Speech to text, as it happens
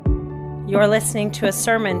You're listening to a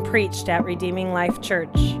sermon preached at Redeeming Life Church.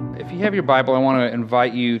 If you have your Bible, I want to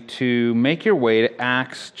invite you to make your way to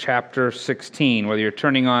Acts chapter 16, whether you're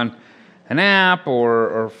turning on an app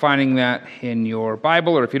or finding that in your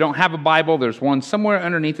Bible, or if you don't have a Bible, there's one somewhere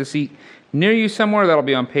underneath the seat near you somewhere. That'll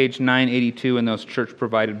be on page 982 in those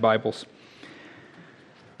church-provided Bibles.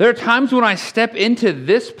 There are times when I step into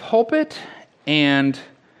this pulpit and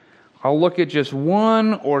I'll look at just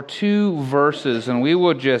one or two verses and we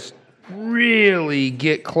will just really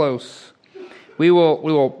get close. We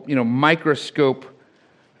will microscope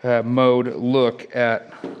mode look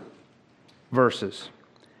at verses.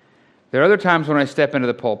 There are other times when I step into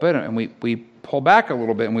the pulpit and we pull back a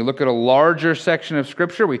little bit and we look at a larger section of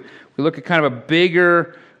Scripture. We look at kind of a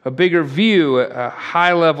bigger view, a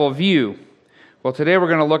high-level view. Well, today we're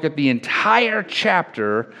going to look at the entire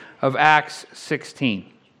chapter of Acts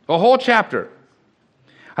 16. The whole chapter.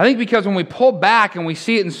 I think because when we pull back and we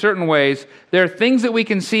see it in certain ways, there are things that we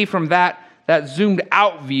can see from that zoomed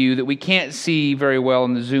out view that we can't see very well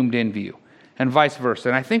in the zoomed in view, and vice versa.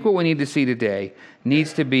 And I think what we need to see today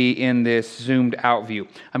needs to be in this zoomed out view.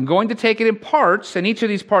 I'm going to take it in parts, and each of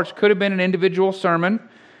these parts could have been an individual sermon,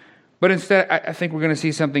 but instead I think we're going to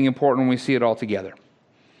see something important when we see it all together,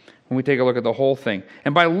 when we take a look at the whole thing.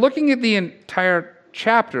 And by looking at the entire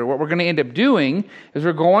chapter, what we're going to end up doing is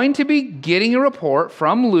we're going to be getting a report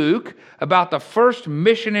from Luke about the first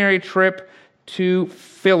missionary trip to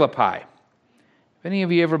Philippi. Have any of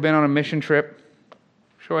you ever been on a mission trip?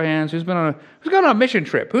 Show of hands. Who's gone on a mission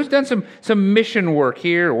trip? Who's done some mission work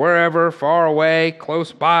here, wherever, far away,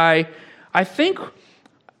 close by? I think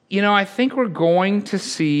we're going to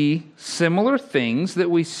see similar things that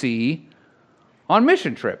we see on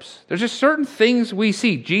mission trips. There's just certain things we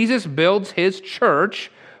see. Jesus builds his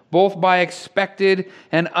church both by expected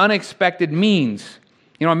and unexpected means.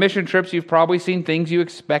 On mission trips, you've probably seen things you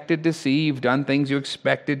expected to see. You've done things you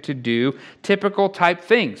expected to do. Typical type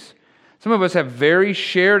things. Some of us have very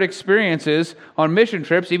shared experiences on mission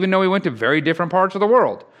trips, even though we went to very different parts of the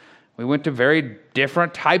world. We went to very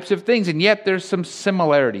different types of things, and yet there's some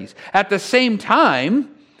similarities. At the same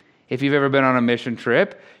time, if you've ever been on a mission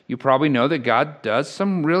trip, you probably know that God does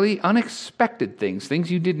some really unexpected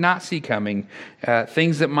things you did not see coming,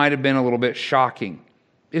 things that might have been a little bit shocking.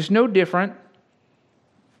 It's no different.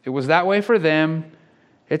 It was that way for them.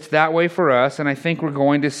 It's that way for us, and I think we're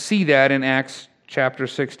going to see that in Acts chapter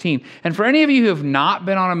 16. And for any of you who have not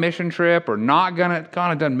been on a mission trip or not gone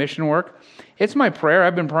and done mission work, it's my prayer,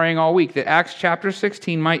 I've been praying all week, that Acts chapter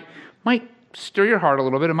 16 might stir your heart a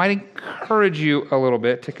little bit. It might encourage you a little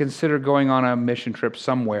bit to consider going on a mission trip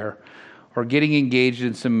somewhere or getting engaged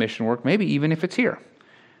in some mission work, maybe even if it's here.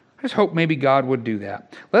 I just hope maybe God would do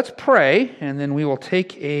that. Let's pray, and then we will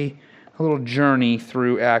take a little journey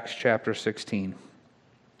through Acts chapter 16.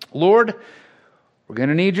 Lord, we're going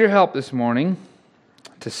to need your help this morning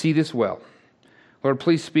to see this well. Lord,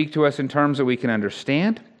 please speak to us in terms that we can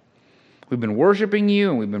understand. We've been worshiping you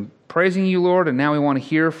and we've been praising you, Lord, and now we want to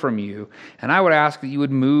hear from you. And I would ask that you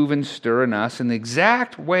would move and stir in us in the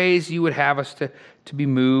exact ways you would have us to be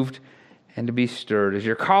moved and to be stirred. As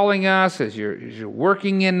you're calling us, as you're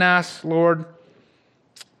working in us, Lord,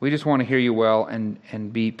 we just want to hear you well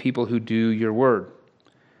and be people who do your word.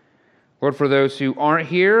 Lord, for those who aren't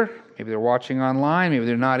here, maybe they're watching online, maybe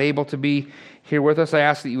they're not able to be here with us, I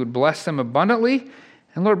ask that you would bless them abundantly.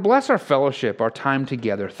 And Lord, bless our fellowship, our time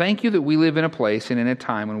together. Thank you that we live in a place and in a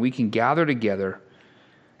time when we can gather together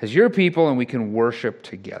as your people and we can worship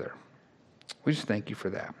together. We just thank you for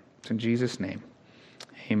that. It's in Jesus' name.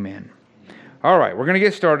 Amen. All right, we're going to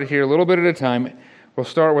get started here a little bit at a time. We'll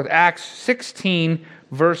start with Acts 16,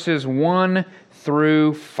 verses 1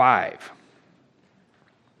 through 5.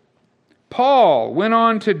 Paul went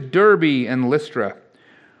on to Derbe and Lystra,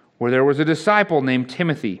 where there was a disciple named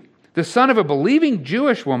Timothy, the son of a believing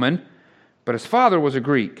Jewish woman, but his father was a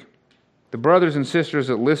Greek. The brothers and sisters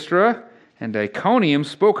at Lystra and Iconium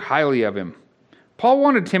spoke highly of him. Paul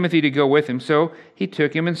wanted Timothy to go with him, so he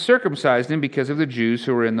took him and circumcised him because of the Jews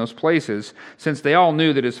who were in those places, since they all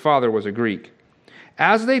knew that his father was a Greek.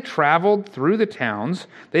 As they traveled through the towns,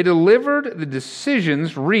 they delivered the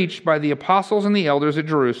decisions reached by the apostles and the elders at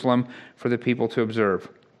Jerusalem for the people to observe.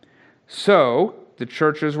 So the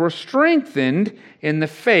churches were strengthened in the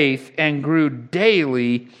faith and grew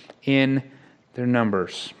daily in their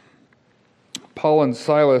numbers. Paul and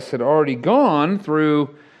Silas had already gone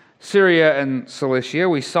through Syria and Cilicia.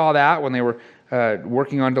 We saw that when they were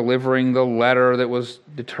working on delivering the letter that was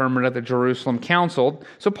determined at the Jerusalem Council.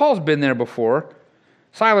 So Paul's been there before.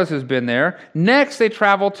 Silas has been there. Next, they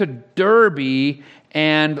traveled to Derbe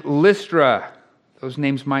and Lystra. Those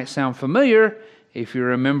names might sound familiar if you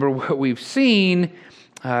remember what we've seen,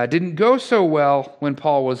 didn't go so well when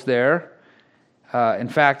Paul was there. In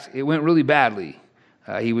fact, it went really badly.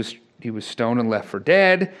 He was stoned and left for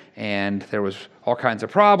dead, and there was all kinds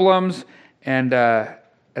of problems. And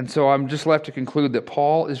so I'm just left to conclude that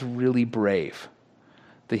Paul is really brave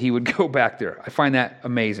that he would go back there. I find that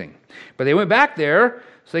amazing. But they went back there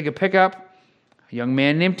so they could pick up a young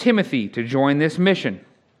man named Timothy to join this mission.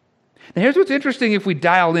 Now here's what's interesting if we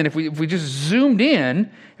dialed in, if we just zoomed in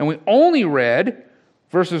and we only read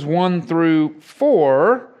verses 1 through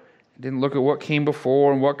 4, didn't look at what came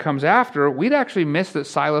before and what comes after, we'd actually miss that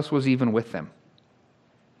Silas was even with them.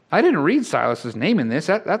 I didn't read Silas's name in this.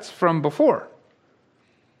 That's from before.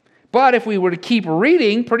 But if we were to keep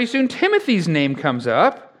reading, pretty soon Timothy's name comes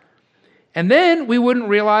up, and then we wouldn't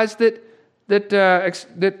realize that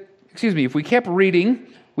if we kept reading,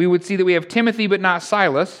 we would see that we have Timothy but not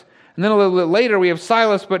Silas, and then a little bit later we have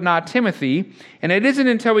Silas but not Timothy, and it isn't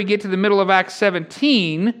until we get to the middle of Acts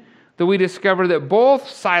 17 that we discover that both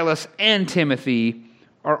Silas and Timothy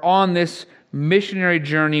are on this missionary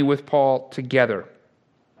journey with Paul together.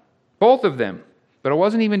 Both of them. But it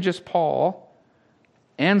wasn't even just Paul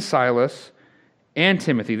and Silas and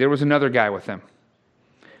Timothy. There was another guy with them.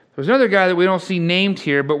 There's another guy that we don't see named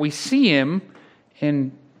here, but we see him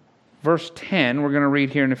in verse 10. We're going to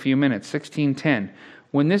read here in a few minutes, 16:10.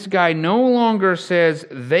 When this guy no longer says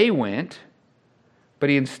they went, but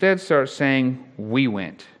he instead starts saying we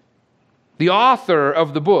went. The author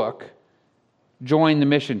of the book joined the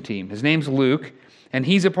mission team. His name's Luke, and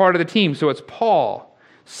he's a part of the team. So it's Paul,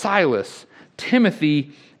 Silas,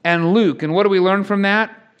 Timothy, and Luke. And what do we learn from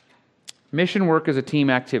that? Mission work is a team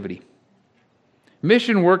activity.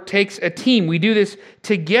 Mission work takes a team. We do this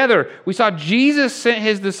together. We saw Jesus sent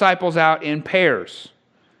his disciples out in pairs.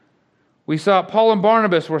 We saw Paul and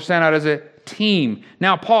Barnabas were sent out as a team.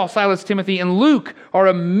 Now Paul, Silas, Timothy, and Luke are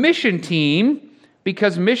a mission team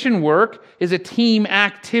because mission work is a team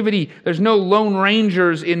activity. There's no lone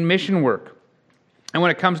rangers in mission work. And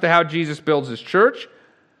when it comes to how Jesus builds his church,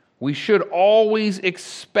 we should always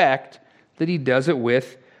expect that he does it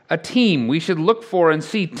with a team. We should look for and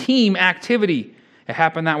see team activity. It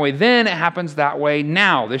happened that way then, it happens that way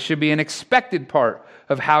now. This should be an expected part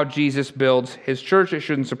of how Jesus builds his church. It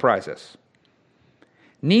shouldn't surprise us.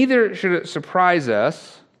 Neither should it surprise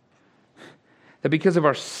us that because of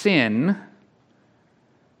our sin,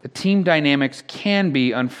 the team dynamics can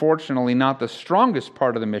be, unfortunately, not the strongest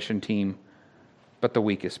part of the mission team, but the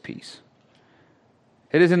weakest piece.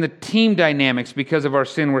 It is in the team dynamics because of our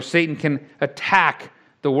sin where Satan can attack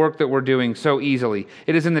the work that we're doing so easily.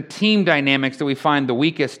 It is in the team dynamics that we find the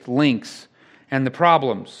weakest links and the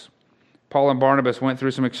problems. Paul and Barnabas went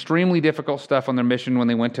through some extremely difficult stuff on their mission when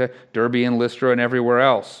they went to Derbe and Lystra and everywhere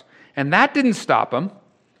else. And that didn't stop them.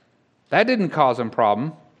 That didn't cause them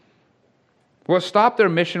problem. What stopped their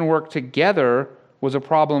mission work together was a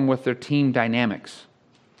problem with their team dynamics.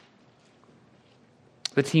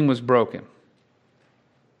 The team was broken.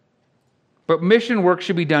 But mission work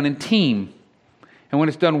should be done in team. And when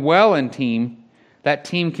it's done well in team, that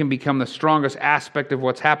team can become the strongest aspect of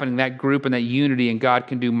what's happening, that group and that unity, and God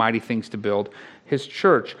can do mighty things to build his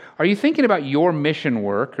church. Are you thinking about your mission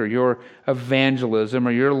work or your evangelism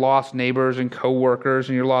or your lost neighbors and co-workers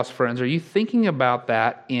and your lost friends? Are you thinking about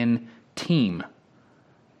that in team?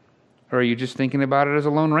 Or are you just thinking about it as a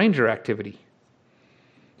Lone Ranger activity?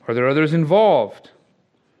 Are there others involved?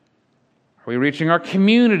 Are we reaching our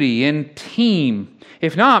community in team?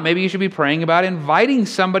 If not, maybe you should be praying about inviting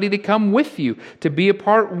somebody to come with you, to be a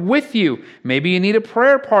part with you. Maybe you need a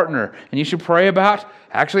prayer partner, and you should pray about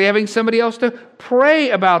actually having somebody else to pray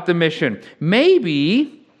about the mission.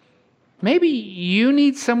 Maybe you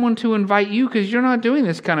need someone to invite you because you're not doing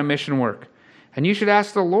this kind of mission work. And you should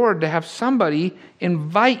ask the Lord to have somebody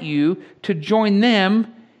invite you to join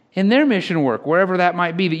them in their mission work, wherever that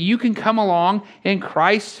might be, that you can come along in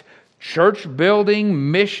Christ's church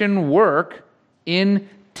building mission work in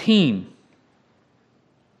team.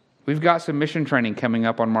 We've got some mission training coming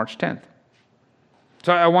up on March 10th.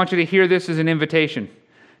 So I want you to hear this as an invitation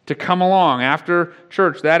to come along after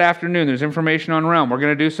church that afternoon. There's information on Realm. We're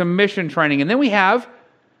going to do some mission training. And then we have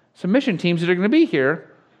some mission teams that are going to be here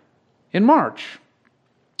in March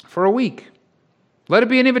for a week. Let it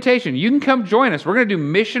be an invitation. You can come join us. We're going to do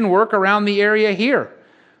mission work around the area here.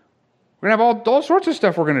 We're going to have all sorts of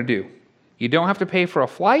stuff we're going to do. You don't have to pay for a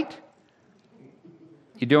flight.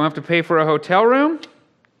 You don't have to pay for a hotel room.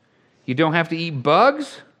 You don't have to eat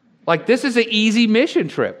bugs. Like, this is an easy mission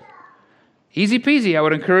trip. Easy peasy. I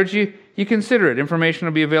would encourage you consider it. Information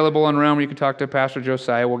will be available on Realm. You can talk to Pastor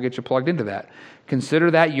Josiah. We'll get you plugged into that.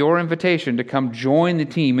 Consider that your invitation to come join the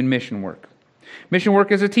team in mission work. Mission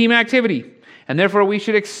work is a team activity, and therefore we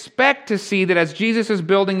should expect to see that as Jesus is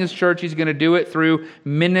building his church, he's going to do it through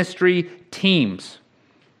ministry teams.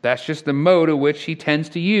 That's just the mode in which he tends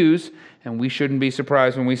to use, and we shouldn't be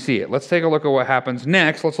surprised when we see it. Let's take a look at what happens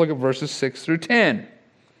next. Let's look at verses 6 through 10.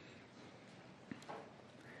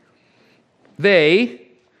 They,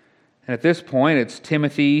 and at this point it's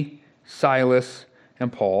Timothy, Silas,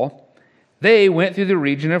 and Paul, they went through the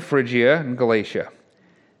region of Phrygia and Galatia.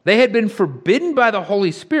 They had been forbidden by the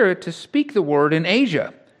Holy Spirit to speak the word in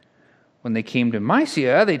Asia. When they came to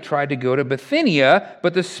Mysia, they tried to go to Bithynia,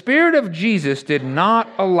 but the Spirit of Jesus did not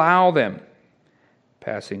allow them.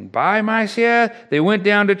 Passing by Mysia, they went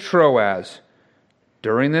down to Troas.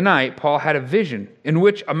 During the night, Paul had a vision in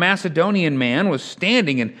which a Macedonian man was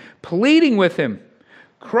standing and pleading with him,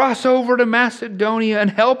 "Cross over to Macedonia and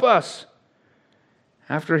help us."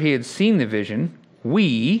 After he had seen the vision,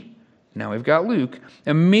 now we've got Luke,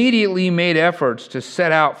 immediately made efforts to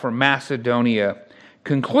set out for Macedonia,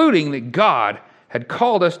 concluding that God had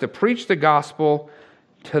called us to preach the gospel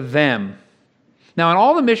to them. Now, in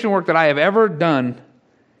all the mission work that I have ever done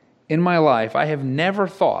in my life, I have never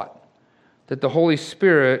thought that the Holy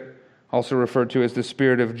Spirit, also referred to as the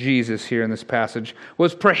Spirit of Jesus here in this passage,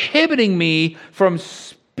 was prohibiting me from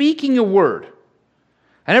speaking a word.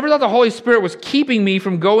 I never thought the Holy Spirit was keeping me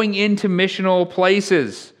from going into missional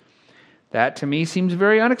places. That to me seems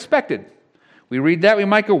very unexpected. We read that, we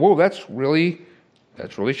might go, whoa, that's really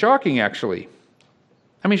shocking, actually.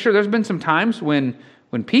 I mean, sure, there's been some times when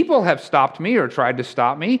people have stopped me or tried to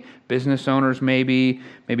stop me. Business owners maybe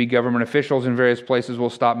government officials in various places will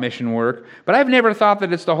stop mission work. But I've never thought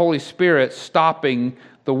that it's the Holy Spirit stopping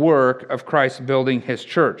the work of Christ building his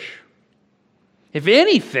church. If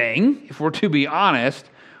anything, if we're to be honest,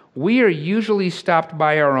 we are usually stopped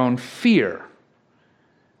by our own fear.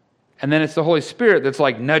 And then it's the Holy Spirit that's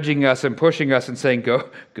like nudging us and pushing us and saying,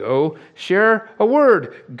 go share a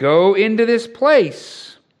word. Go into this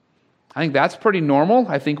place. I think that's pretty normal.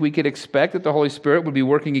 I think we could expect that the Holy Spirit would be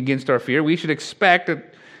working against our fear. We should expect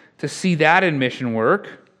to see that in mission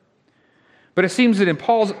work. But it seems that in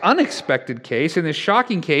Paul's unexpected case, in this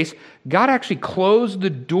shocking case, God actually closed the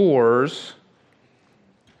doors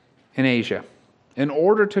in Asia in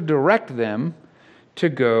order to direct them to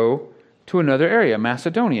go to another area,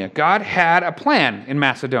 Macedonia. God had a plan in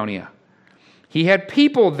Macedonia. He had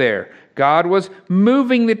people there. God was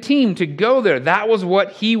moving the team to go there. That was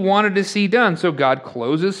what he wanted to see done. So God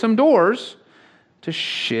closes some doors to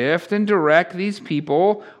shift and direct these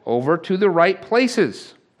people over to the right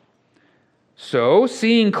places. So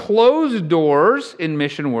seeing closed doors in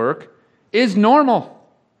mission work is normal.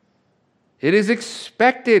 It is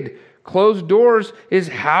expected. Closed doors is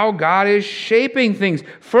how God is shaping things.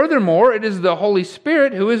 Furthermore, it is the Holy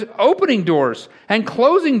Spirit who is opening doors and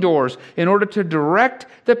closing doors in order to direct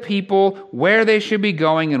the people where they should be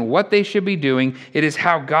going and what they should be doing. It is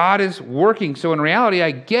how God is working. So in reality, I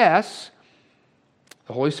guess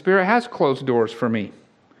the Holy Spirit has closed doors for me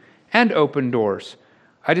and opened doors.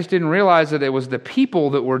 I just didn't realize that it was the people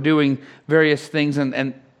that were doing various things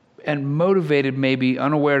and motivated, maybe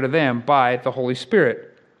unaware to them, by the Holy Spirit.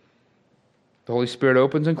 The Holy Spirit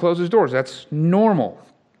opens and closes doors. That's normal.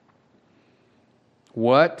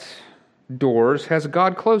 What doors has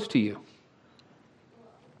God closed to you?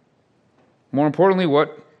 More importantly,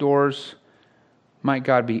 what doors might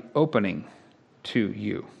God be opening to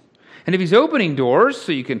you? And if he's opening doors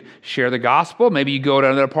so you can share the gospel, maybe you go to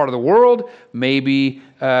another part of the world, maybe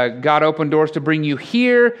God opened doors to bring you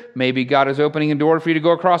here, maybe God is opening a door for you to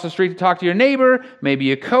go across the street to talk to your neighbor,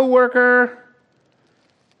 maybe a coworker,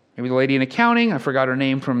 maybe the lady in accounting. I forgot her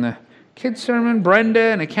name from the kids' sermon.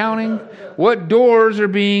 Brenda in accounting. What doors are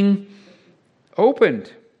being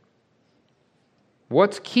opened?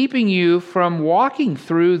 What's keeping you from walking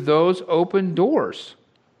through those open doors?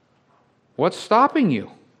 What's stopping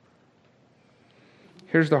you?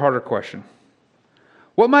 Here's the harder question.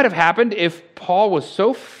 What might have happened if Paul was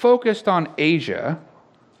so focused on Asia,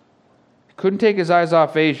 couldn't take his eyes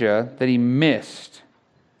off Asia, that he missed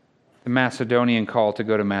the Macedonian call to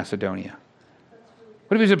go to Macedonia?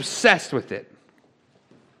 What if he was obsessed with it?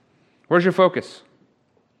 Where's your focus?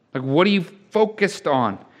 Like, what are you focused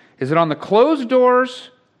on? Is it on the closed doors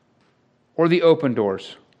or the open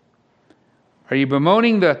doors? Are you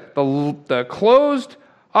bemoaning the closed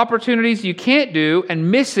opportunities you can't do and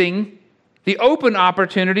missing the open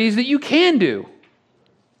opportunities that you can do?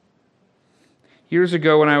 Years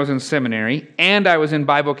ago when I was in seminary, and I was in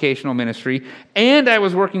bivocational ministry, and I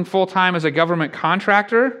was working full-time as a government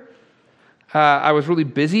contractor, I was really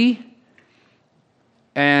busy,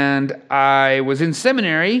 and I was in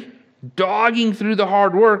seminary dogging through the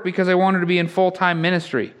hard work because I wanted to be in full-time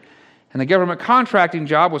ministry. And the government contracting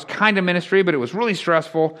job was kind of ministry, but it was really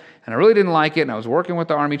stressful, and I really didn't like it, and I was working with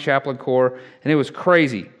the Army Chaplain Corps, and it was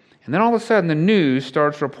crazy. And then all of a sudden, the news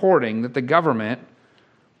starts reporting that the government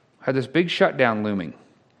had this big shutdown looming.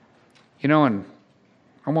 You know, and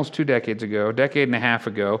almost 2 decades ago, a decade and a half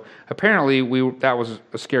ago, apparently that was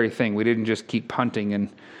a scary thing. We didn't just keep punting and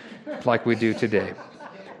like we do today.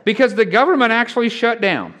 Because the government actually shut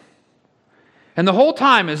down. And the whole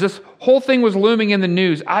time, as this whole thing was looming in the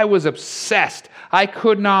news, I was obsessed. I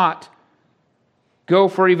could not go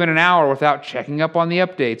for even an hour without checking up on the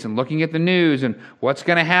updates and looking at the news and what's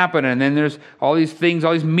going to happen. And then there's all these things,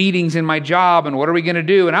 all these meetings in my job, and what are we going to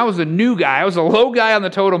do? And I was a new guy. I was a low guy on the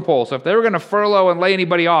totem pole. So if they were going to furlough and lay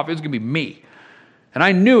anybody off, it was going to be me. And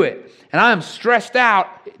I knew it. And I'm stressed out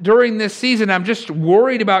during this season. I'm just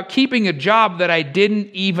worried about keeping a job that I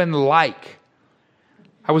didn't even like.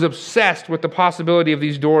 I was obsessed with the possibility of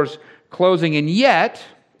these doors closing. And yet,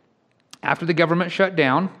 after the government shut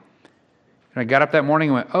down, and I got up that morning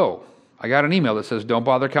and went, oh, I got an email that says, don't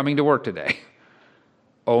bother coming to work today.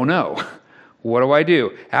 Oh no, what do I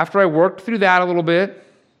do? After I worked through that a little bit,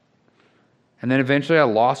 and then eventually I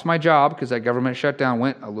lost my job because that government shutdown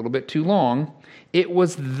went a little bit too long, it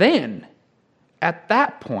was then, at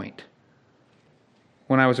that point,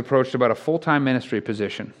 when I was approached about a full-time ministry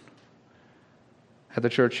position at the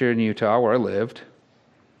church here in Utah where I lived,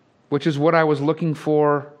 which is what I was looking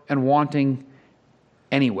for and wanting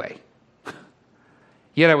anyway.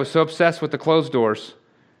 Yet I was so obsessed with the closed doors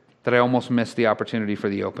that I almost missed the opportunity for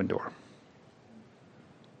the open door.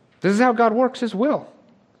 This is how God works His will.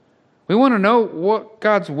 We want to know what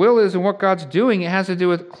God's will is and what God's doing. It has to do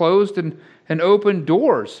with closed and open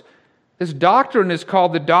doors. This doctrine is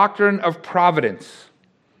called the doctrine of providence.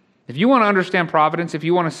 If you want to understand providence, if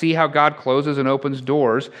you want to see how God closes and opens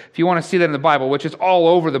doors, if you want to see that in the Bible, which is all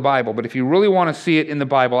over the Bible, but if you really want to see it in the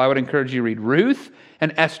Bible, I would encourage you to read Ruth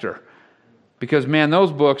and Esther. Because, man,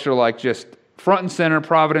 those books are like just front and center,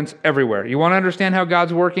 providence everywhere. You want to understand how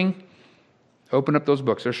God's working? Open up those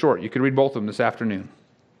books. They're short. You could read both of them this afternoon.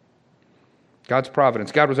 God's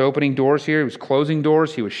providence. God was opening doors here. He was closing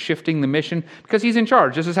doors. He was shifting the mission because He's in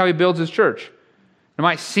charge. This is how He builds His church. It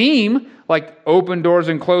might seem like open doors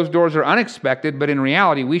and closed doors are unexpected, but in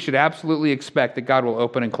reality, we should absolutely expect that God will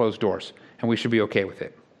open and close doors, and we should be okay with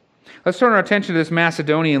it. Let's turn our attention to this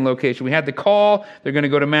Macedonian location. We had the call. They're going to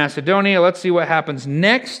go to Macedonia. Let's see what happens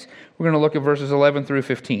next. We're going to look at verses 11 through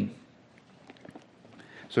 15.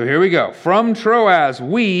 So here we go. From Troas,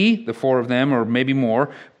 we, the 4 of them, or maybe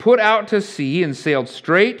more, put out to sea and sailed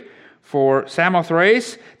straight for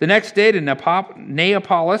Samothrace, the next day to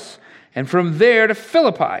Neapolis, and from there to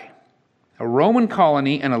Philippi, a Roman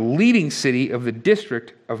colony and a leading city of the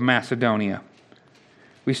district of Macedonia.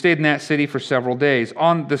 We stayed in that city for several days.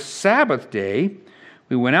 On the Sabbath day,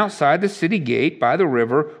 we went outside the city gate by the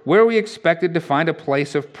river where we expected to find a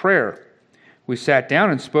place of prayer. We sat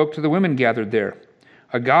down and spoke to the women gathered there.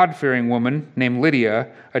 A God-fearing woman named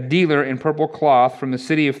Lydia, a dealer in purple cloth from the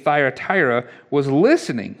city of Thyatira, was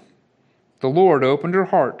listening. The Lord opened her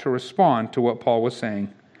heart to respond to what Paul was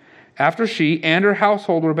saying. After she and her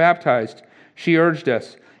household were baptized, she urged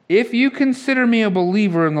us, "If you consider me a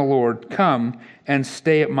believer in the Lord, come and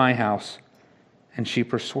stay at my house." And she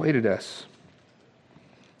persuaded us.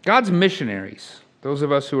 God's missionaries, those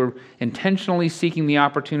of us who are intentionally seeking the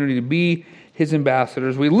opportunity to be His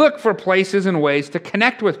ambassadors, we look for places and ways to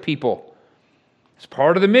connect with people. It's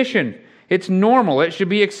part of the mission. It's normal. It should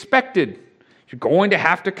be expected. You're going to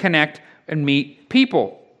have to connect and meet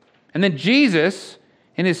people. And then Jesus,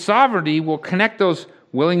 in His sovereignty, will connect those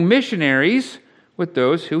willing missionaries with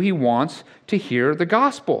those who He wants to hear the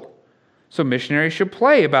gospel. So missionaries should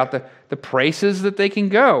pray about the places that they can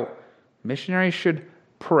go. Missionaries should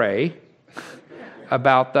pray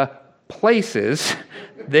about the places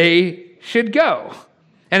they should go.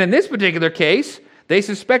 And in this particular case, they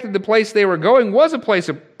suspected the place they were going was a place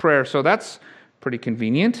of prayer, so that's pretty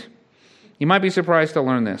convenient. You might be surprised to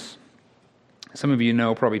learn this. Some of you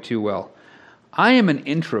know probably too well. I am an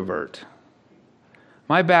introvert.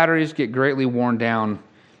 My batteries get greatly worn down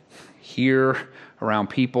here, around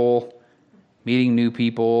people, meeting new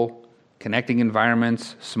people, connecting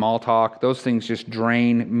environments, small talk. Those things just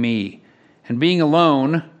drain me. And being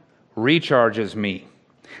alone recharges me.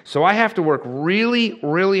 So I have to work really,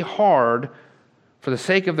 really hard for the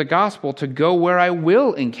sake of the gospel to go where I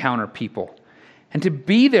will encounter people and to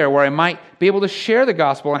be there where I might be able to share the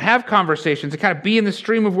gospel and have conversations and kind of be in the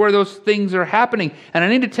stream of where those things are happening. And I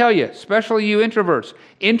need to tell you, especially you introverts,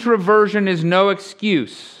 introversion is no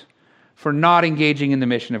excuse for not engaging in the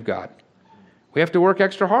mission of God. We have to work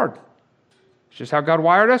extra hard. It's just how God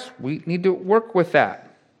wired us. We need to work with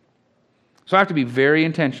that. So I have to be very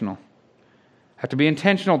intentional. I have to be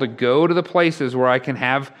intentional to go to the places where I can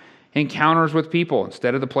have encounters with people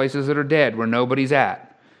instead of the places that are dead, where nobody's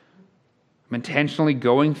at. I'm intentionally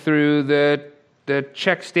going through the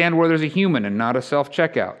check stand where there's a human and not a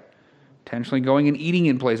self-checkout. Intentionally going and eating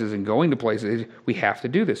in places and going to places. We have to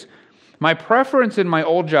do this. My preference in my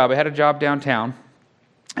old job, I had a job downtown,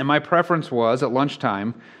 and my preference was, at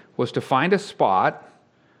lunchtime, was to find a spot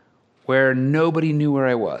where nobody knew where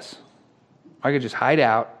I was. I could just hide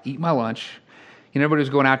out, eat my lunch. Everybody was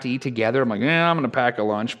going out to eat together. I'm like, I'm going to pack a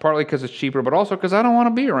lunch, partly because it's cheaper, but also because I don't want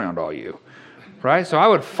to be around all you, right? So I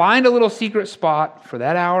would find a little secret spot for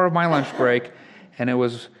that hour of my lunch break, and it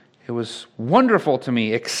was wonderful to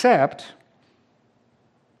me, except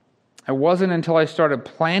it wasn't until I started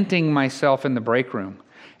planting myself in the break room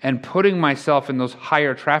and putting myself in those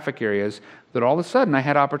higher traffic areas that all of a sudden I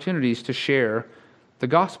had opportunities to share the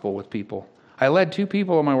gospel with people. I led 2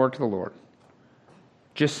 people on my work to the Lord,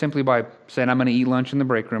 just simply by saying, I'm going to eat lunch in the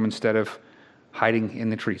break room instead of hiding in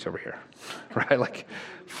the trees over here, right? Like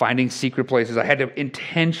finding secret places. I had to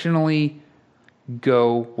intentionally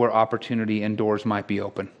go where opportunity and doors might be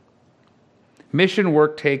open. Mission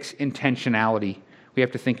work takes intentionality. We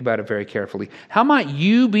have to think about it very carefully. How might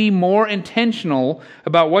you be more intentional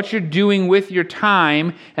about what you're doing with your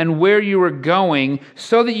time and where you are going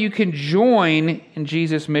so that you can join in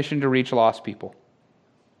Jesus' mission to reach lost people?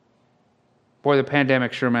 Boy, the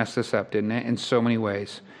pandemic sure messed us up, didn't it? In so many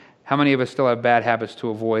ways. How many of us still have bad habits to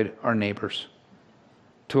avoid our neighbors,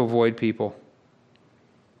 to avoid people?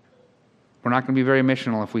 We're not going to be very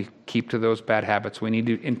missional if we keep to those bad habits. We need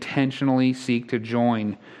to intentionally seek to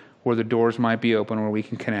join where the doors might be open, where we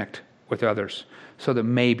can connect with others, so that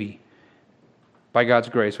maybe, by God's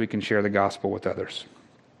grace, we can share the gospel with others.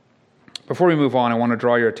 Before we move on, I want to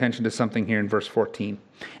draw your attention to something here in verse 14.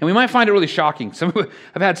 And we might find it really shocking.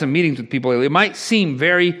 I've had some meetings with people lately. It might seem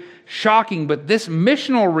very shocking, but this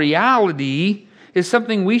missional reality is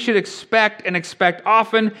something we should expect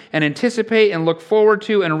often and anticipate and look forward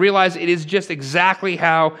to and realize it is just exactly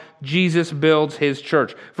how Jesus builds his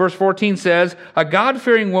church. Verse 14 says, a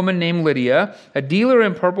God-fearing woman named Lydia, a dealer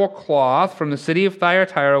in purple cloth from the city of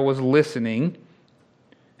Thyatira, was listening.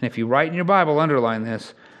 And if you write in your Bible, underline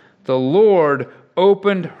this, the Lord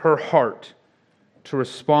opened her heart to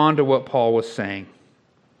respond to what Paul was saying.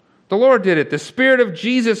 The Lord did it. The Spirit of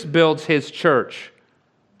Jesus builds his church.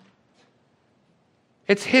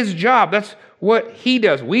 It's his job. That's what he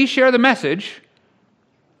does. We share the message.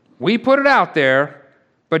 We put it out there,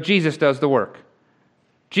 but Jesus does the work.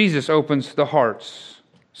 Jesus opens the hearts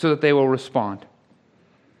so that they will respond.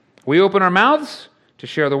 We open our mouths to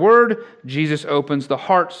share the word. Jesus opens the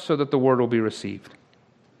hearts so that the word will be received.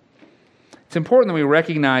 It's important that we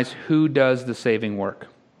recognize who does the saving work.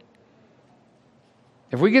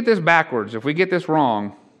 If we get this backwards, if we get this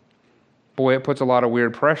wrong, boy, it puts a lot of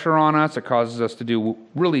weird pressure on us. It causes us to do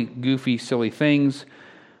really goofy, silly things.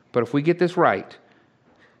 But if we get this right,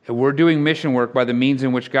 if we're doing mission work by the means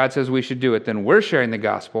in which God says we should do it, then we're sharing the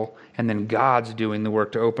gospel, and then God's doing the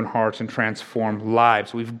work to open hearts and transform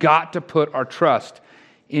lives. We've got to put our trust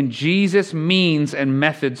in Jesus' means and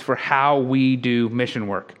methods for how we do mission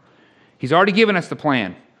work. He's already given us the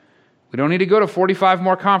plan. We don't need to go to 45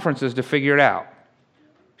 more conferences to figure it out.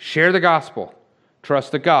 Share the gospel.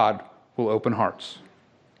 Trust that God will open hearts.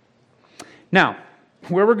 Now,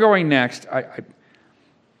 where we're going next, I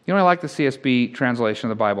like the CSB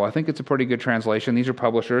translation of the Bible. I think it's a pretty good translation. These are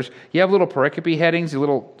publishers. You have little pericope headings,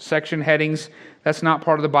 little section headings. That's not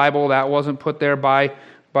part of the Bible. That wasn't put there by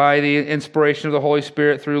the inspiration of the Holy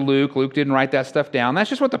Spirit through Luke. Luke didn't write that stuff down. That's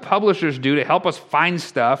just what the publishers do to help us find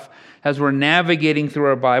stuff as we're navigating through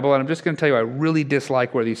our Bible. And I'm just going to tell you, I really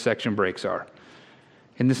dislike where these section breaks are.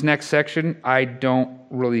 In this next section, I don't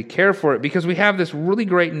really care for it because we have this really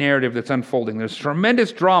great narrative that's unfolding. There's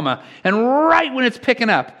tremendous drama, and right when it's picking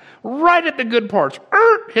up, right at the good parts,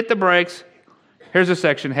 hit the brakes. Here's a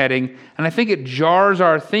section heading, and I think it jars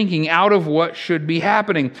our thinking out of what should be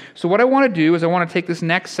happening. So what I want to do is I want to take this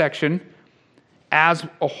next section as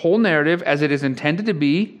a whole narrative, as it is intended to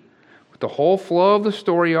be, with the whole flow of the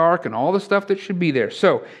story arc and all the stuff that should be there.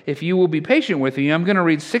 So if you will be patient with me, I'm going to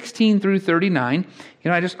read 16 through 39.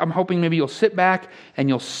 I'm hoping maybe you'll sit back and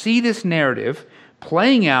you'll see this narrative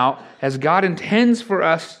playing out as God intends for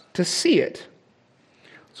us to see it.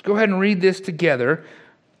 Let's go ahead and read this together.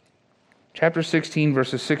 Chapter 16,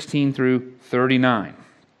 verses 16 through 39.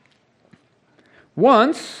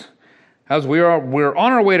 Once, as we're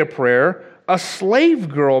on our way to prayer, a slave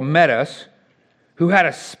girl met us who had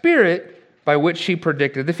a spirit by which she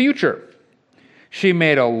predicted the future. She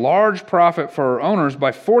made a large profit for her owners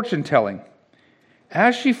by fortune-telling.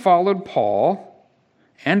 As she followed Paul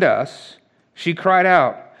and us, she cried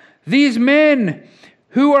out, "These men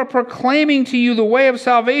who are proclaiming to you the way of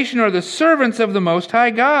salvation are the servants of the Most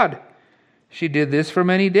High God." She did this for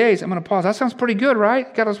many days. I'm going to pause. That sounds pretty good,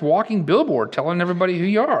 right? Got us walking billboard telling everybody who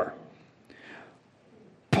you are.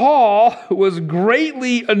 Paul was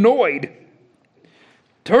greatly annoyed.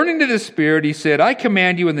 Turning to the spirit, he said, "I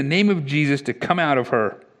command you in the name of Jesus to come out of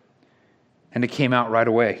her." And it came out right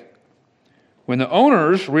away. When the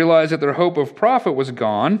owners realized that their hope of profit was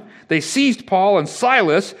gone, they seized Paul and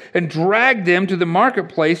Silas and dragged them to the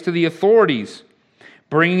marketplace to the authorities.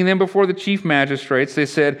 Bringing them before the chief magistrates, they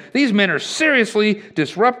said, "These men are seriously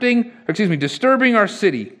disturbing our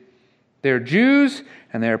city. They're Jews,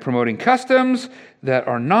 and they are promoting customs that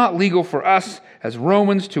are not legal for us as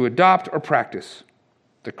Romans to adopt or practice."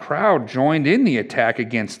 The crowd joined in the attack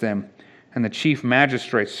against them, and the chief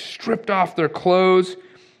magistrates stripped off their clothes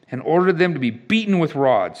and ordered them to be beaten with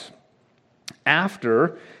rods.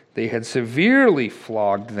 After they had severely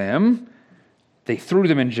flogged them, they threw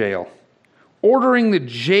them in jail, ordering the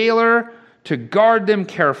jailer to guard them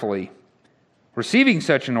carefully. Receiving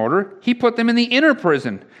such an order, he put them in the inner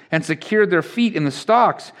prison and secured their feet in the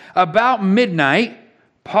stocks. About midnight,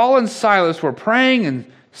 Paul and Silas were praying and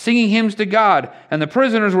singing hymns to God, and the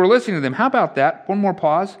prisoners were listening to them. How about that? One more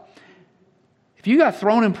pause. If you got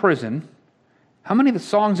thrown in prison, how many of the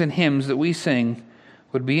songs and hymns that we sing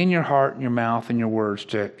would be in your heart and your mouth and your words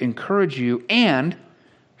to encourage you and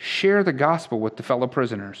share the gospel with the fellow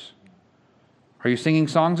prisoners? Are you singing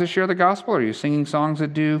songs that share the gospel, or are you singing songs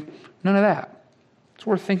that do none of that? It's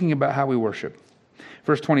worth thinking about how we worship.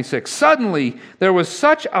 Verse 26, "Suddenly there was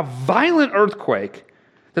such a violent earthquake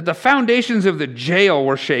that the foundations of the jail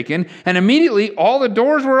were shaken, and immediately all the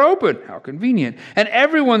doors were open." How convenient. "And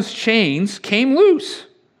everyone's chains came loose."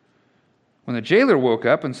 When the jailer woke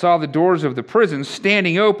up and saw the doors of the prison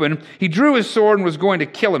standing open, he drew his sword and was going to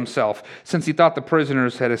kill himself, since he thought the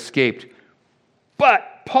prisoners had escaped.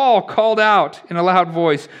 But Paul called out in a loud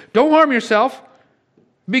voice, "Don't harm yourself,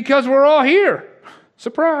 because we're all here."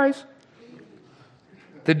 Surprise.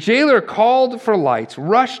 The jailer called for lights,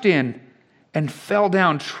 rushed in, and fell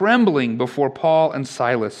down trembling before Paul and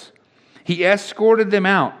Silas. He escorted them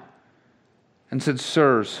out and said,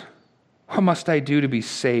 "Sirs, what must I do to be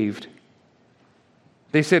saved?"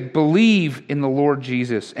 They said, "Believe in the Lord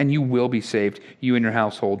Jesus, and you will be saved, you and your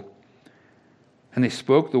household." And they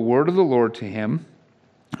spoke the word of the Lord to him,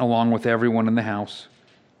 along with everyone in the house.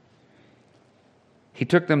 He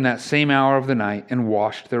took them that same hour of the night and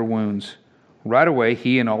washed their wounds. Right away,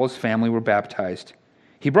 he and all his family were baptized.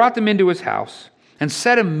 He brought them into his house and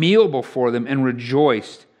set a meal before them and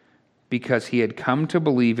rejoiced because he had come to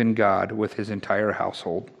believe in God with his entire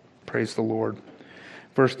household. Praise the Lord.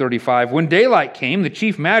 Verse 35, when daylight came, the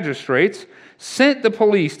chief magistrates sent the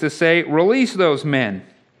police to say, "Release those men."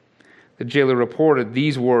 The jailer reported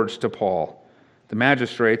these words to Paul, "The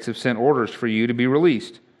magistrates have sent orders for you to be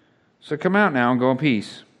released. So come out now and go in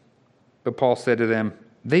peace." But Paul said to them,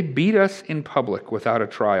 "They beat us in public without a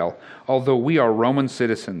trial, although we are Roman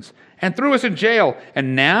citizens, and threw us in jail.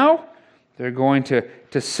 And now they're going to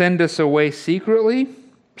send us away secretly?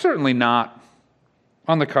 Certainly not.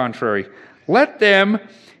 On the contrary, let them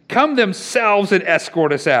come themselves and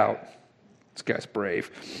escort us out." This guy's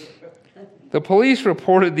brave. The police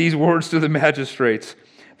reported these words to the magistrates.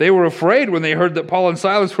 They were afraid when they heard that Paul and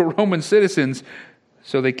Silas were Roman citizens,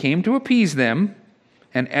 so they came to appease them,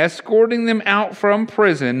 and escorting them out from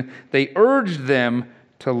prison, they urged them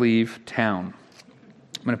to leave town.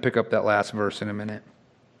 I'm going to pick up that last verse in a minute.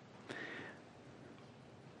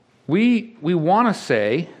 We want to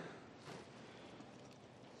say,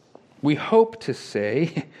 we hope to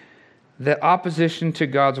say, that opposition to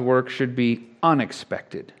God's work should be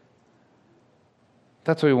unexpected.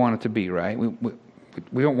 That's what we want it to be, right?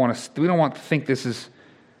 We don't want to think this is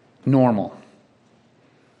normal.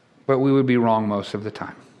 But we would be wrong most of the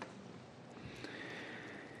time.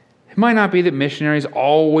 It might not be that missionaries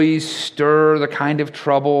always stir the kind of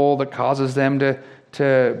trouble that causes them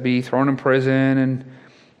to be thrown in prison and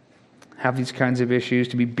have these kinds of issues,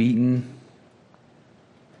 to be beaten.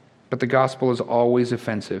 But the gospel is always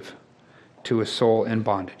offensive to a soul in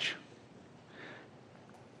bondage.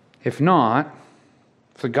 If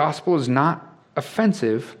the gospel is not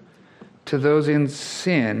offensive to those in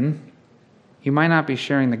sin, you might not be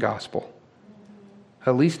sharing the gospel.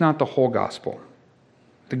 At least not the whole gospel.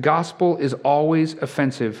 The gospel is always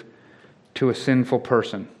offensive to a sinful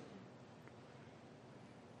person.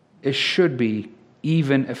 It should be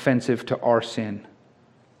even offensive to our sin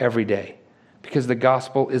every day, because the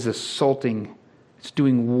gospel is assaulting It's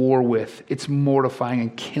doing war with. It's mortifying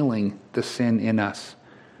and killing the sin in us.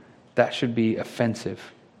 That should be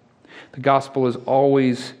offensive. The gospel is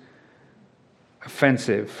always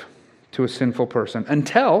offensive to a sinful person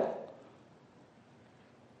until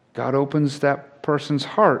God opens that person's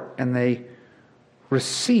heart and they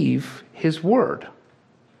receive his word.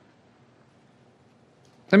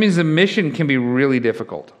 That means the mission can be really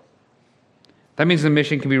difficult. That means the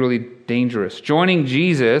mission can be really dangerous. Joining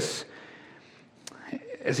Jesus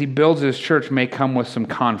as he builds his church may come with some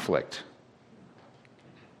conflict.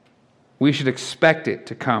 We should expect it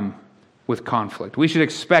to come with conflict. We should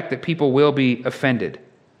expect that people will be offended.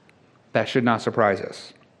 That should not surprise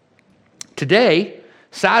us. Today,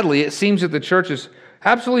 sadly, it seems that the church is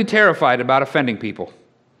absolutely terrified about offending people.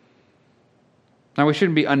 Now, we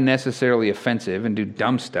shouldn't be unnecessarily offensive and do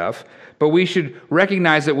dumb stuff, but we should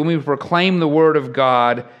recognize that when we proclaim the word of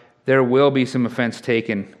God, there will be some offense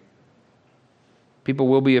taken. People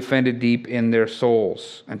will be offended deep in their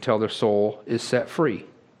souls until their soul is set free.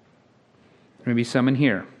 There may be some in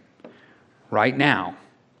here right now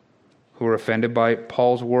who are offended by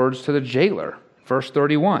Paul's words to the jailer. Verse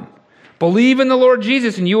 31. Believe in the Lord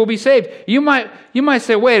Jesus and you will be saved. You might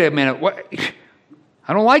say, wait a minute, what?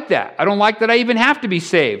 I don't like that. I don't like that I even have to be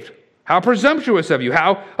saved. How presumptuous of you.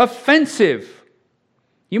 How offensive.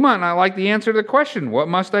 You might not like the answer to the question, what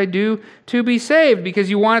must I do to be saved? Because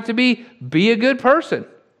you want it to be a good person.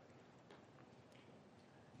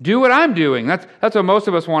 Do what I'm doing. That's what most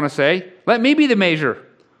of us want to say. Let me be the measure.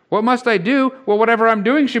 What must I do? Well, whatever I'm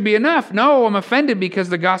doing should be enough. No, I'm offended because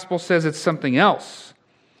the gospel says it's something else.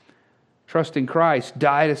 Trust in Christ,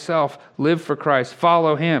 die to self, live for Christ,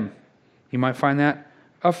 follow him. You might find that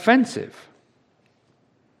offensive.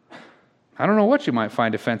 I don't know what you might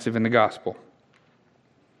find offensive in the gospel.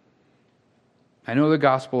 I know the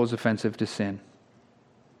gospel is offensive to sin.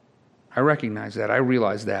 I recognize that. I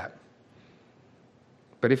realize that.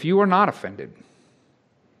 But if you are not offended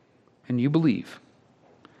and you believe,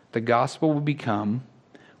 the gospel will become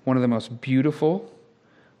one of the most beautiful,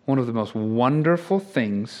 one of the most wonderful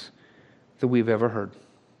things that we've ever heard.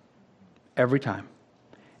 Every time.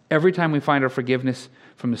 Every time we find our forgiveness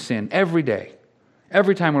from the sin, every day,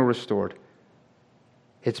 every time we're restored,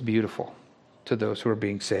 it's beautiful to those who are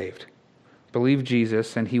being saved. Believe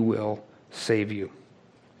Jesus and he will save you.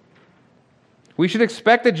 We should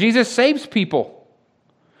expect that Jesus saves people.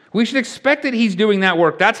 We should expect that he's doing that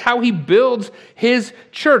work. That's how he builds his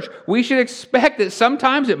church. We should expect that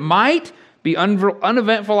sometimes it might be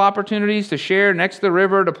uneventful opportunities to share next to the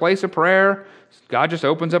river, to place a prayer. God just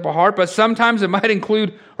opens up a heart. But sometimes it might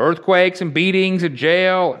include earthquakes and beatings and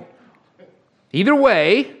jail. Either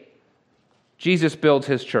way, Jesus builds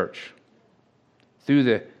his church. Through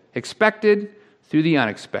the expected, through the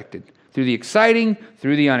unexpected. Through the exciting,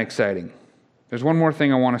 through the unexciting. There's one more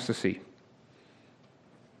thing I want us to see.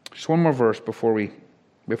 Just one more verse before we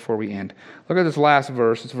end. Look at this last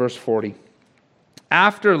verse. It's verse 40.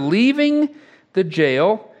 After leaving the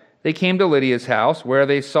jail, they came to Lydia's house, where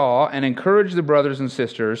they saw and encouraged the brothers and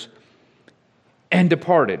sisters, and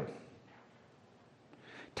departed.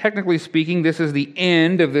 Technically speaking, this is the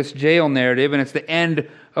end of this jail narrative, and it's the end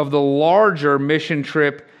of the larger mission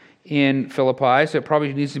trip in Philippi, so it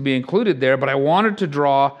probably needs to be included there, but I wanted to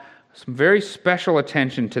draw some very special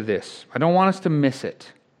attention to this. I don't want us to miss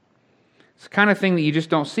it. It's the kind of thing that you just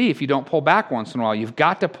don't see if you don't pull back once in a while. You've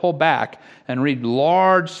got to pull back and read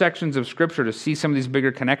large sections of Scripture to see some of these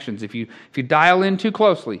bigger connections. If you dial in too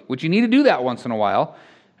closely, which you need to do that once in a while,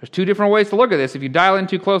 there's two different ways to look at this. If you dial in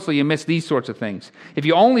too closely, you miss these sorts of things. If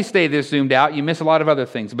you only stay this zoomed out, you miss a lot of other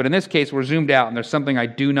things. But in this case, we're zoomed out, and there's something I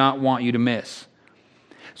do not want you to miss.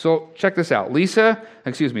 So check this out. Lydia,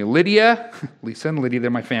 Lisa and Lydia, they're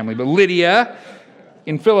my family, but Lydia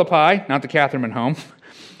in Philippi, not the Catherman home,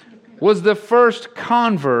 was the first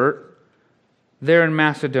convert there in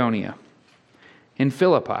Macedonia, in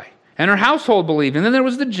Philippi. And her household believed. And then there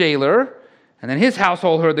was the jailer, and then his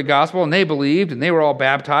household heard the gospel, and they believed, and they were all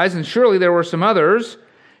baptized, and surely there were some others,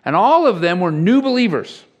 and all of them were new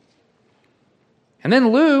believers. And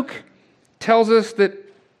then Luke tells us that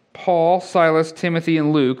Paul, Silas, Timothy,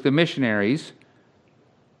 and Luke, the missionaries,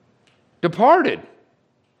 departed.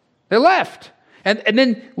 They left. And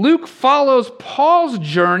then Luke follows Paul's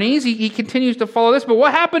journeys. He continues to follow this. But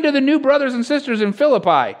what happened to the new brothers and sisters in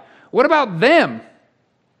Philippi? What about them?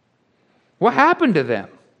 What happened to them?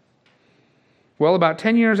 Well, about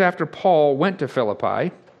 10 years after Paul went to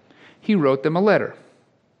Philippi, he wrote them a letter.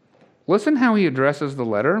 Listen how he addresses the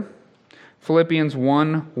letter. Philippians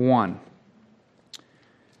 1:1.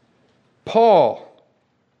 Paul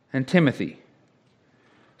and Timothy,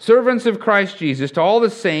 servants of Christ Jesus, to all the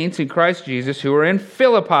saints in Christ Jesus who are in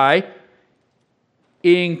Philippi,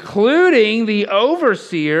 including the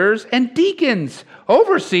overseers and deacons.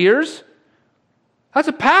 Overseers? That's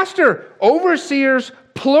a pastor. Overseers,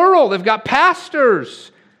 plural. They've got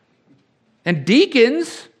pastors. And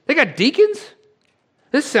deacons, they got deacons?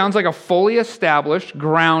 This sounds like a fully established,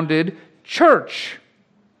 grounded church.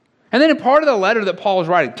 And then in part of the letter that Paul is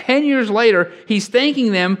writing, 10 years later, he's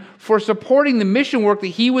thanking them for supporting the mission work that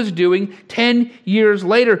he was doing 10 years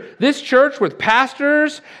later. This church with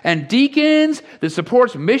pastors and deacons that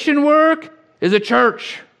supports mission work is a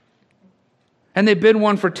church. And they've been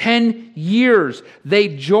one for 10 years. They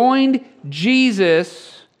joined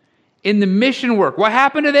Jesus in the mission work. What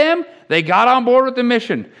happened to them? They got on board with the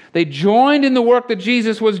mission. They joined in the work that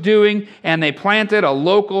Jesus was doing, and they planted a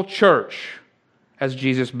local church as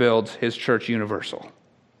Jesus builds his church universal.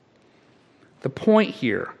 The point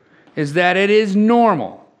here is that it is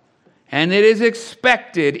normal and it is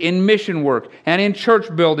expected in mission work and in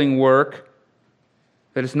church building work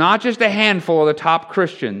that it's not just a handful of the top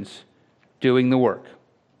Christians doing the work.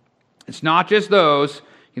 It's not just those,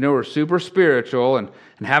 who are super spiritual and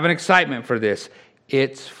have an excitement for this.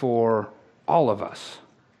 It's for all of us.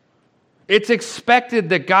 It's expected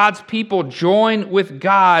that God's people join with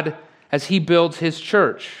God as he builds his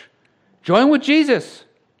church. Join with Jesus.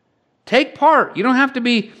 Take part. You don't have to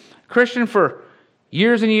be a Christian for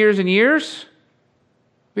years and years and years.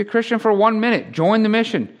 Be a Christian for 1 minute. Join the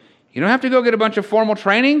mission. You don't have to go get a bunch of formal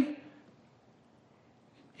training.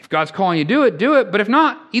 If God's calling you to do it. But if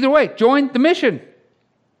not, either way, join the mission.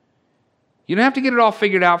 You don't have to get it all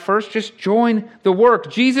figured out first. Just join the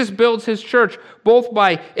work. Jesus builds his church both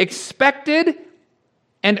by expected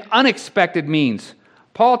and unexpected means.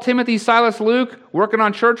 Paul, Timothy, Silas, Luke, working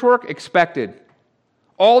on church work, expected.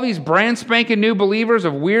 All these brand spanking new believers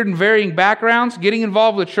of weird and varying backgrounds getting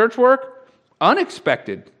involved with church work,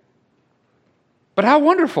 unexpected. But how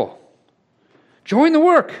wonderful. Join the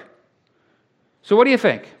work. So what do you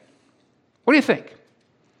think? What do you think?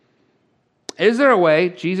 Is there a way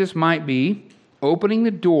Jesus might be opening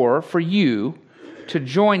the door for you to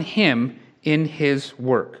join him in his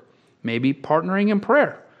work? Maybe partnering in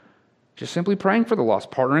prayer. Just simply praying for the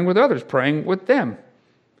lost, partnering with others, praying with them.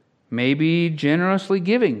 Maybe generously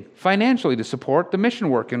giving financially to support the mission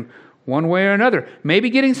work in one way or another.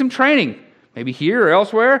 Maybe getting some training, maybe here or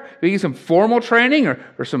elsewhere, maybe some formal training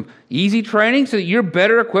or some easy training so that you're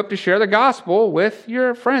better equipped to share the gospel with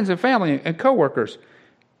your friends and family and coworkers.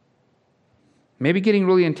 Maybe getting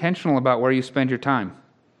really intentional about where you spend your time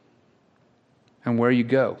and where you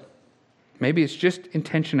go. Maybe it's just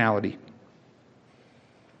intentionality.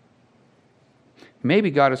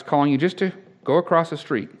 Maybe God is calling you just to go across the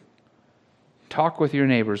street, talk with your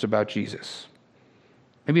neighbors about Jesus.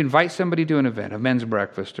 Maybe invite somebody to an event, a men's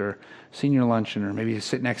breakfast or senior luncheon, or maybe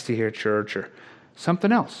sit next to you here at church or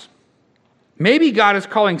something else. Maybe God is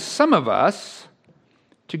calling some of us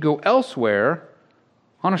to go elsewhere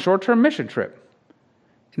on a short-term mission trip.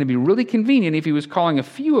 And it'd be really convenient if he was calling a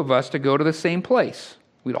few of us to go to the same place.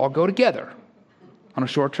 We'd all go together on a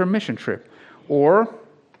short-term mission trip. Or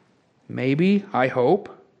maybe, I hope,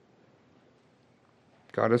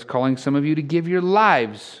 God is calling some of you to give your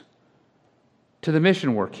lives to the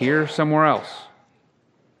mission work here or somewhere else.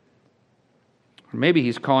 Or maybe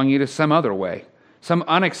he's calling you to some other way, some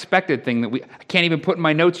unexpected thing that I can't even put in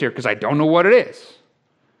my notes here because I don't know what it is.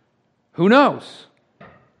 Who knows?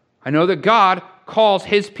 I know that God calls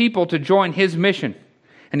his people to join his mission.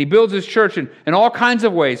 And he builds his church in all kinds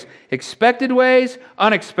of ways. Expected ways,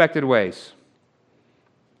 unexpected ways.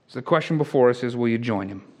 So the question before us is, will you join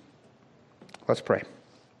him? Let's pray.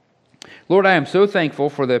 Lord, I am so thankful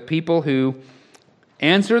for the people who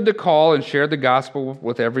answered the call and shared the gospel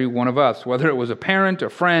with every one of us, whether it was a parent, a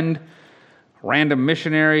friend, a random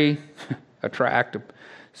missionary, a tract,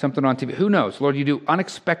 something on TV. Who knows? Lord, you do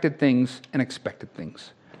unexpected things and expected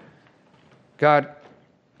things. God,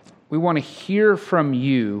 we want to hear from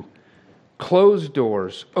you. Close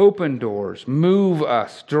doors, open doors, move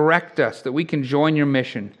us, direct us, that we can join your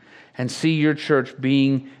mission and see your church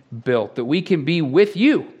being built, that we can be with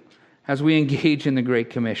you as we engage in the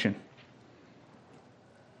Great Commission.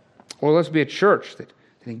 Lord, let's be a church that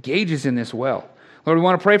engages in this well. Lord, we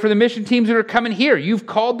want to pray for the mission teams that are coming here. You've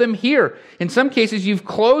called them here. In some cases, you've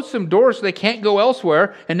closed some doors so they can't go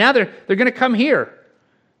elsewhere, and now they're going to come here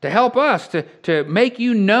to help us, to make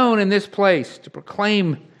you known in this place, to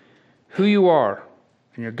proclaim who you are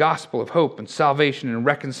and your gospel of hope and salvation and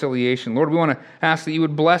reconciliation. Lord, we want to ask that you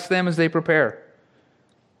would bless them as they prepare.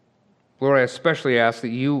 Lord, I especially ask that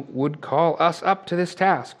you would call us up to this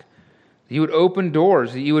task, that you would open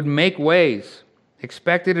doors, that you would make ways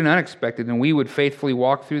expected and unexpected, and we would faithfully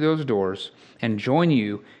walk through those doors and join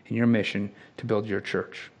you in your mission to build your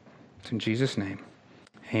church. It's in Jesus' name,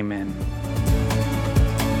 amen.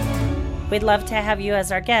 We'd love to have you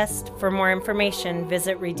as our guest. For more information,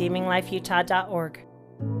 visit redeeminglifeutah.org.